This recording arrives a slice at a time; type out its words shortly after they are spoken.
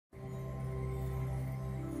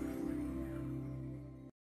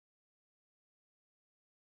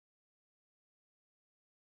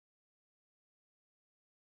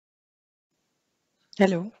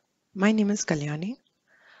Hello, my name is Kalyani.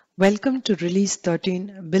 Welcome to Release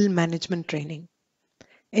 13 Bill Management Training.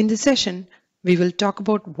 In this session, we will talk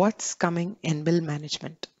about what's coming in bill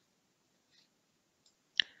management.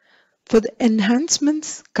 For the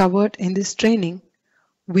enhancements covered in this training,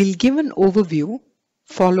 we'll give an overview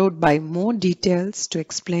followed by more details to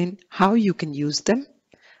explain how you can use them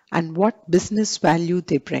and what business value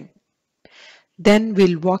they bring. Then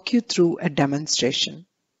we'll walk you through a demonstration.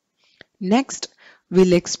 Next,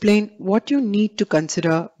 we'll explain what you need to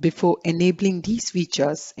consider before enabling these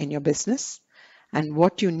features in your business and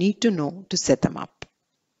what you need to know to set them up.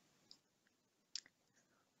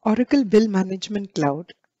 Oracle Bill Management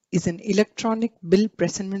Cloud is an electronic bill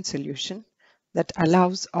presentment solution that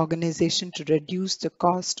allows organizations to reduce the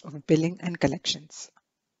cost of billing and collections.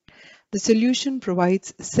 The solution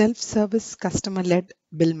provides self-service customer-led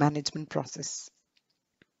bill management process.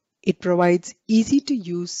 It provides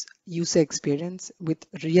easy-to-use user experience with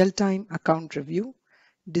real-time account review,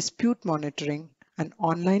 dispute monitoring, and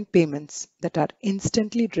online payments that are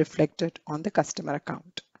instantly reflected on the customer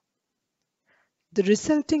account. The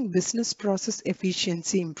resulting business process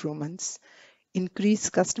efficiency improvements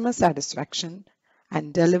increase customer satisfaction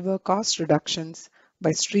and deliver cost reductions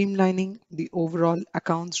by streamlining the overall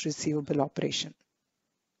accounts receivable operation.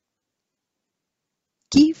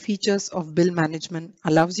 Key features of bill management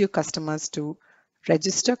allows your customers to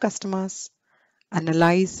register customers,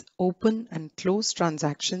 analyze open and close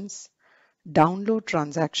transactions, download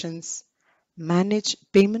transactions, manage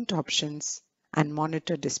payment options, and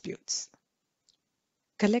monitor disputes.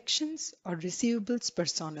 Collections or receivables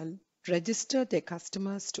personnel register their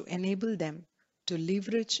customers to enable them to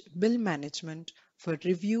leverage bill management for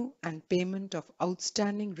review and payment of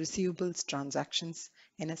outstanding receivables transactions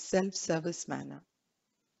in a self-service manner.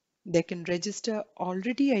 They can register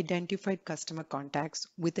already identified customer contacts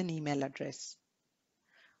with an email address.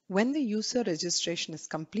 When the user registration is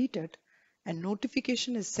completed, a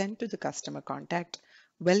notification is sent to the customer contact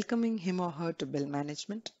welcoming him or her to bill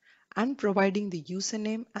management and providing the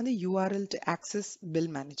username and the URL to access bill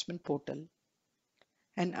management portal.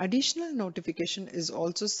 An additional notification is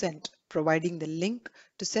also sent providing the link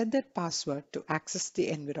to set that password to access the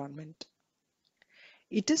environment.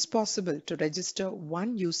 It is possible to register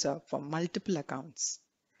one user for multiple accounts.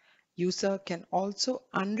 User can also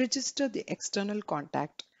unregister the external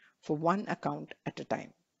contact for one account at a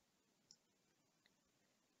time.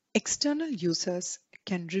 External users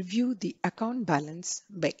can review the account balance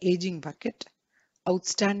by aging bucket,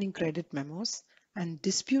 outstanding credit memos, and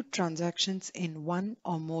dispute transactions in one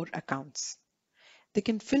or more accounts. They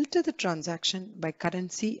can filter the transaction by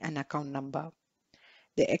currency and account number.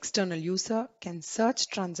 The external user can search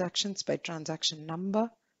transactions by transaction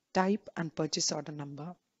number, type, and purchase order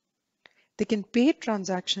number. They can pay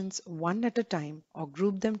transactions one at a time or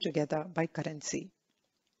group them together by currency.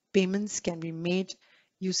 Payments can be made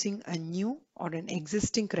using a new or an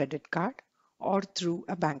existing credit card or through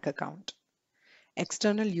a bank account.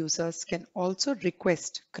 External users can also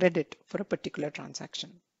request credit for a particular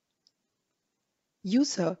transaction.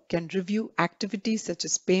 User can review activities such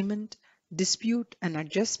as payment, dispute, and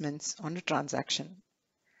adjustments on a transaction.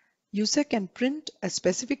 User can print a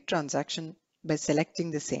specific transaction by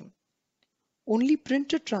selecting the same. Only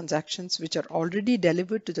printed transactions which are already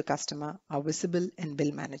delivered to the customer are visible in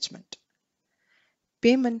bill management.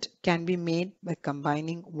 Payment can be made by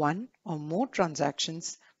combining one or more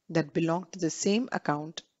transactions that belong to the same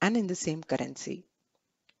account and in the same currency.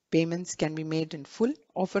 Payments can be made in full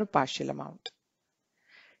or for a partial amount.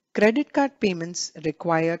 Credit card payments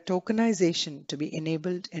require tokenization to be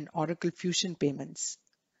enabled in Oracle Fusion Payments.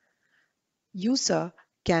 User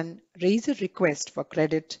can raise a request for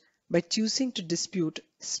credit by choosing to dispute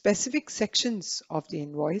specific sections of the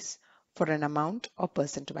invoice for an amount or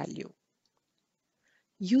percent value.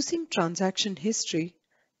 Using transaction history,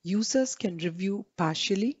 users can review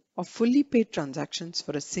partially or fully paid transactions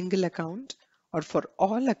for a single account or for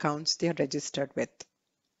all accounts they are registered with.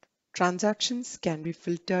 Transactions can be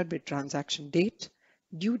filtered by transaction date,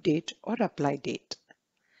 due date, or apply date.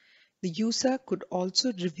 The user could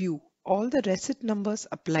also review all the receipt numbers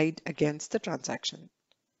applied against the transaction.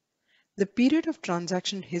 The period of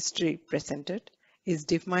transaction history presented is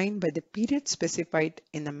defined by the period specified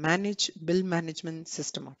in the Manage Bill Management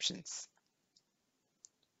System options.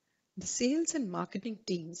 The sales and marketing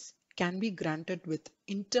teams can be granted with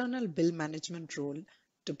internal bill management role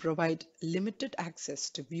to provide limited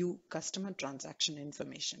access to view customer transaction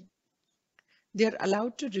information. They are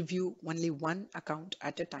allowed to review only one account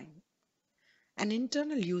at a time. An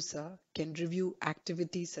internal user can review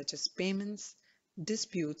activities such as payments,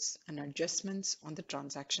 disputes, and adjustments on the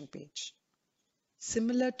transaction page.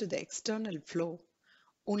 Similar to the external flow,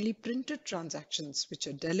 only printed transactions which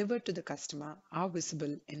are delivered to the customer are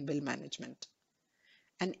visible in bill management.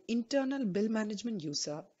 An internal bill management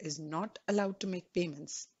user is not allowed to make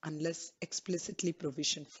payments unless explicitly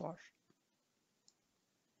provisioned for.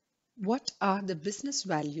 What are the business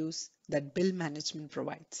values that bill management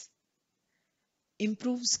provides?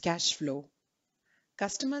 Improves cash flow.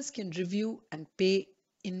 Customers can review and pay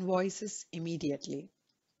invoices immediately.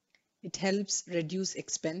 It helps reduce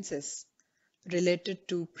expenses related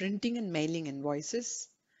to printing and mailing invoices,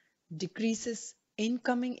 decreases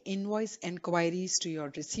incoming invoice enquiries to your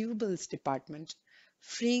receivables department,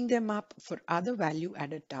 freeing them up for other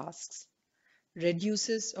value-added tasks,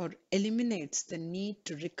 reduces or eliminates the need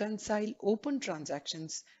to reconcile open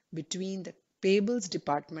transactions between the payables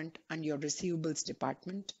department and your receivables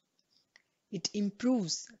department. It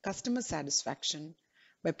improves customer satisfaction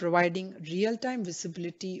by providing real-time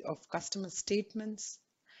visibility of customer statements.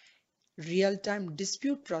 Real-time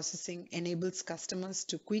dispute processing enables customers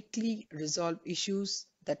to quickly resolve issues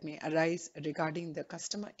that may arise regarding the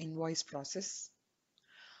customer invoice process,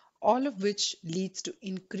 all of which leads to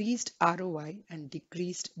increased ROI and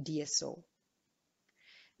decreased DSO.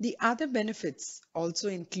 The other benefits also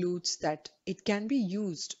includes that it can be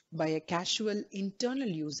used by a casual internal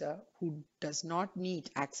user who does not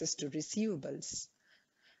need access to receivables,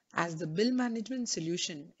 as the bill management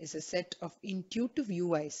solution is a set of intuitive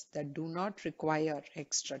UIs that do not require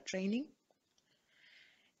extra training.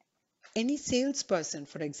 Any salesperson,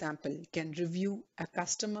 for example, can review a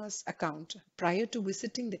customer's account prior to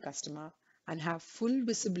visiting the customer and have full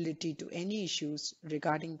visibility to any issues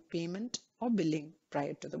regarding payment or billing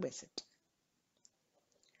prior to the visit.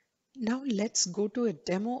 Now let's go to a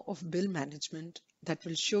demo of bill management that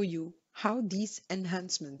will show you how these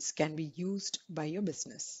enhancements can be used by your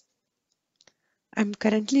business. I'm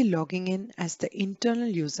currently logging in as the internal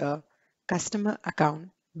user, customer account,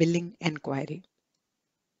 billing enquiry.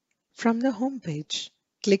 From the home page,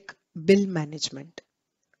 click Bill Management.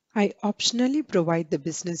 I optionally provide the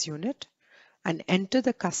business unit and enter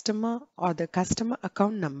the customer or the customer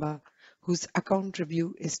account number whose account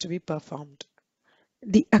review is to be performed.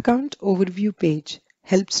 The account overview page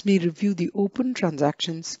helps me review the open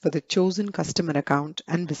transactions for the chosen customer account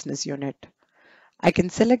and business unit. I can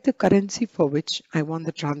select the currency for which I want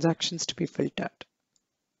the transactions to be filtered.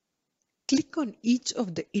 Click on each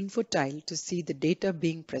of the info tile to see the data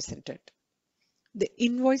being presented. The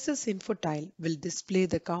Invoices info tile will display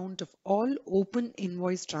the count of all open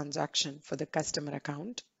invoice transactions for the customer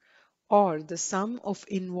account or the sum of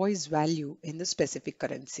invoice value in the specific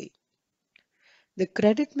currency. The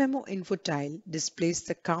Credit Memo info tile displays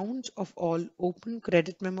the count of all open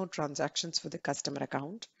credit memo transactions for the customer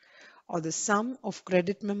account or the sum of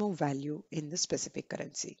credit memo value in the specific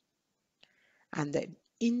currency. And the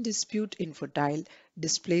In Dispute info tile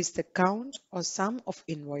displays the count or sum of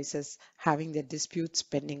invoices having their disputes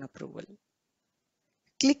pending approval.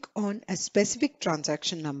 Click on a specific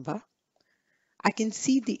transaction number. I can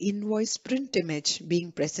see the invoice print image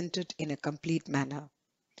being presented in a complete manner.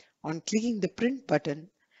 On clicking the print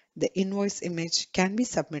button, the invoice image can be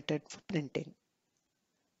submitted for printing.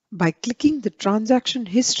 By clicking the Transaction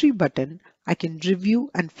History button, I can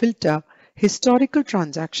review and filter historical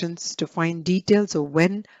transactions to find details of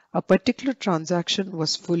when a particular transaction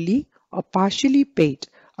was fully or partially paid,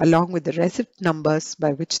 along with the receipt numbers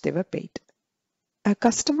by which they were paid. A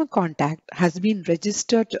customer contact has been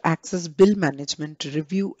registered to access bill management to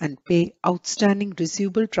review and pay outstanding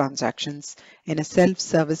receivable transactions in a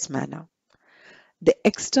self-service manner. The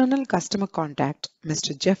external customer contact,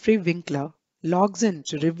 Mr. Jeffrey Winkler, logs in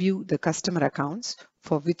to review the customer accounts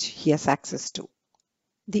for which he has access to.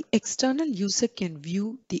 The external user can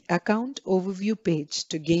view the account overview page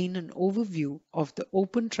to gain an overview of the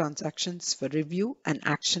open transactions for review and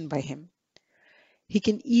action by him. He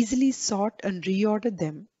can easily sort and reorder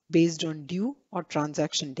them based on due or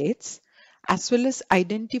transaction dates, as well as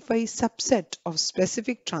identify subset of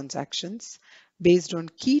specific transactions based on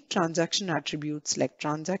key transaction attributes like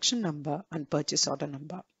transaction number and purchase order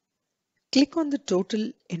number. Click on the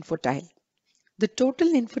Total info tile. The Total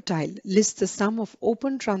info tile lists the sum of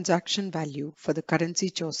open transaction value for the currency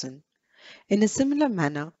chosen. In a similar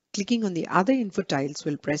manner, clicking on the other info tiles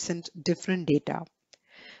will present different data.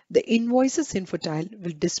 The Invoices info tile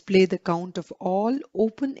will display the count of all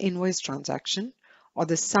open invoice transaction or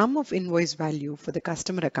the sum of invoice value for the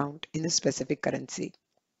customer account in a specific currency.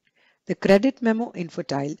 The Credit Memo info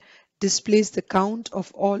tile displays the count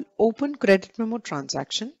of all open credit memo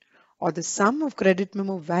transaction or the sum of credit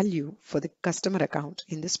memo value for the customer account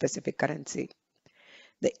in the specific currency.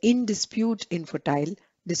 The In Dispute info tile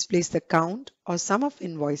displays the count or sum of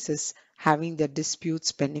invoices having their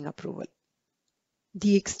disputes pending approval.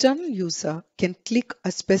 The external user can click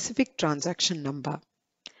a specific transaction number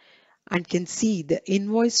and can see the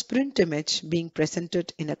invoice print image being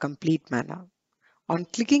presented in a complete manner. On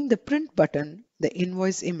clicking the print button, the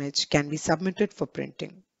invoice image can be submitted for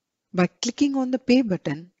printing. By clicking on the pay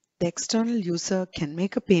button, the external user can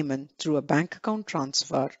make a payment through a bank account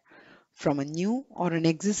transfer from a new or an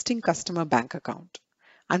existing customer bank account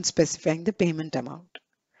and specifying the payment amount.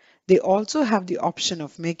 They also have the option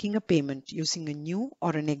of making a payment using a new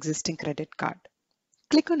or an existing credit card.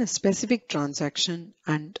 Click on a specific transaction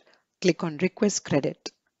and click on Request Credit.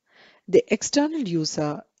 The external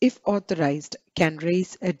user, if authorized, can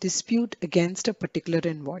raise a dispute against a particular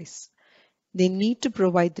invoice. They need to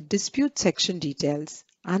provide the dispute section details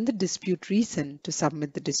and the dispute reason to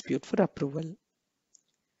submit the dispute for approval.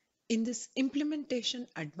 In this implementation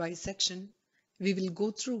advice section, we will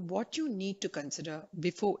go through what you need to consider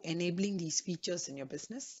before enabling these features in your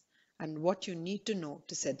business and what you need to know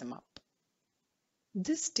to set them up.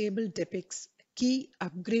 This table depicts key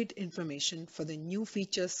upgrade information for the new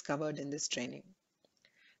features covered in this training.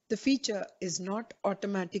 The feature is not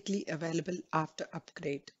automatically available after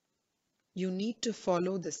upgrade. You need to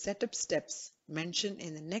follow the setup steps mentioned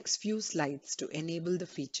in the next few slides to enable the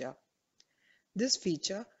feature. This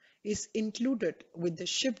feature is included with the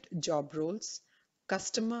shipped job roles,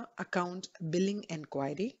 customer account billing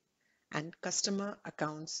enquiry, and customer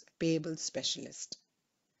accounts payable specialist.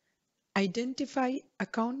 Identify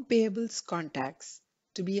account payables contacts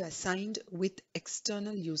to be assigned with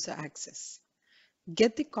external user access.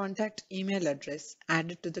 Get the contact email address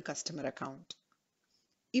added to the customer account.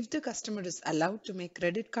 If the customer is allowed to make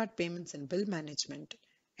credit card payments in bill management,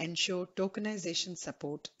 ensure tokenization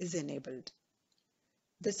support is enabled.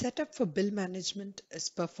 The setup for bill management is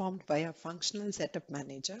performed by a functional setup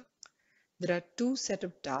manager. There are two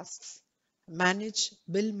setup tasks: manage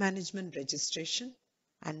bill management registration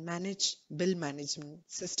and manage bill management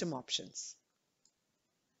system options.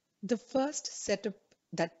 The first setup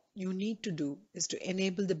that you need to do is to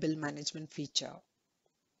enable the bill management feature.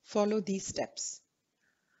 Follow these steps.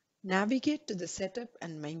 Navigate to the Setup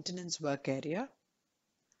and Maintenance work area.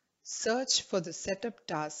 Search for the setup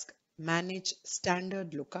task Manage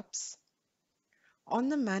Standard Lookups. On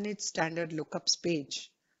the Manage Standard Lookups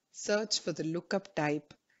page, search for the lookup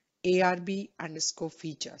type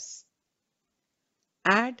ARB_features.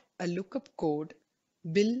 Add a lookup code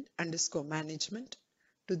bill_management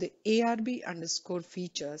to the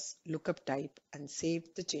ARB_features lookup type and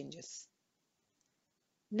save the changes.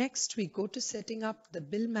 Next, we go to setting up the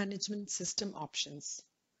bill management system options.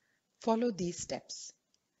 Follow these steps.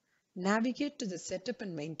 Navigate to the Setup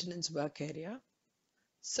and Maintenance work area.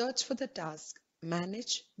 Search for the task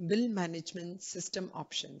Manage Bill Management System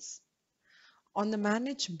Options. On the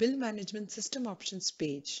Manage Bill Management System Options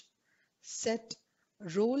page, set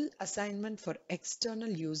Role Assignment for External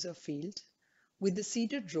User field with the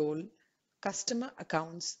seeded role Customer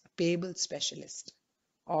Accounts Payable Specialist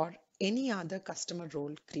or any other customer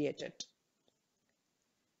role created.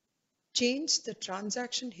 Change the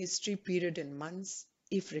transaction history period in months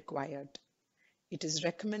if required. It is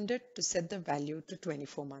recommended to set the value to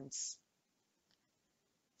 24 months.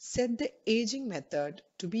 Set the aging method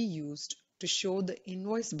to be used to show the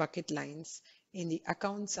invoice bucket lines in the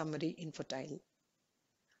account summary info tile.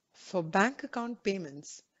 For bank account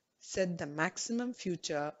payments, set the maximum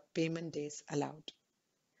future payment days allowed.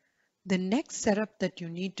 The next setup that you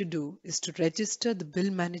need to do is to register the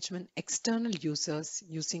bill management external users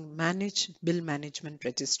using Manage Bill Management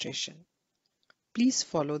Registration. Please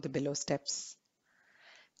follow the below steps.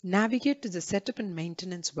 Navigate to the Setup and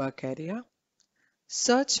Maintenance work area.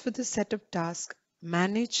 Search for the setup task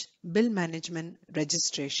Manage Bill Management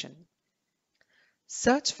Registration.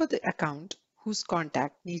 Search for the account whose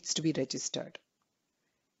contact needs to be registered.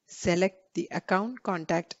 Select the account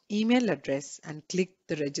contact email address and click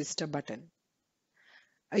the Register button.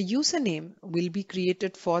 A username will be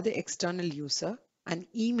created for the external user and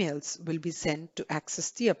emails will be sent to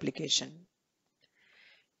access the application.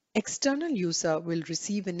 External user will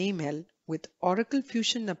receive an email with Oracle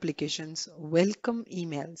Fusion Application's welcome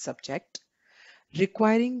email subject,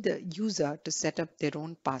 requiring the user to set up their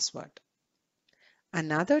own password.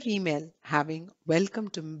 Another email having Welcome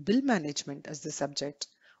to Bill Management as the subject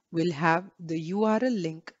will have the URL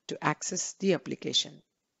link to access the application.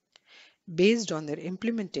 Based on their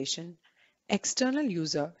implementation, external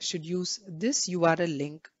user should use this URL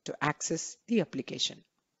link to access the application.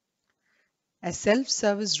 A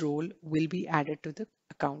self-service role will be added to the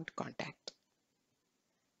account contact.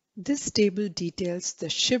 This table details the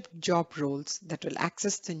shift job roles that will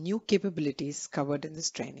access the new capabilities covered in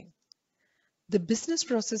this training. The business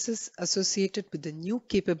processes associated with the new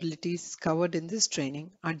capabilities covered in this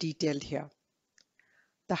training are detailed here.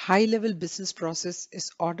 The high-level business process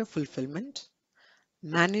is order fulfillment.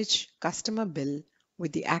 Manage customer bill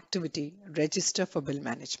with the activity Register for Bill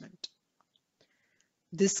Management.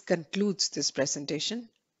 This concludes this presentation.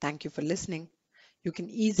 Thank you for listening. You can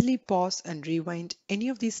easily pause and rewind any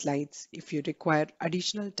of these slides if you require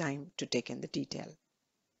additional time to take in the detail.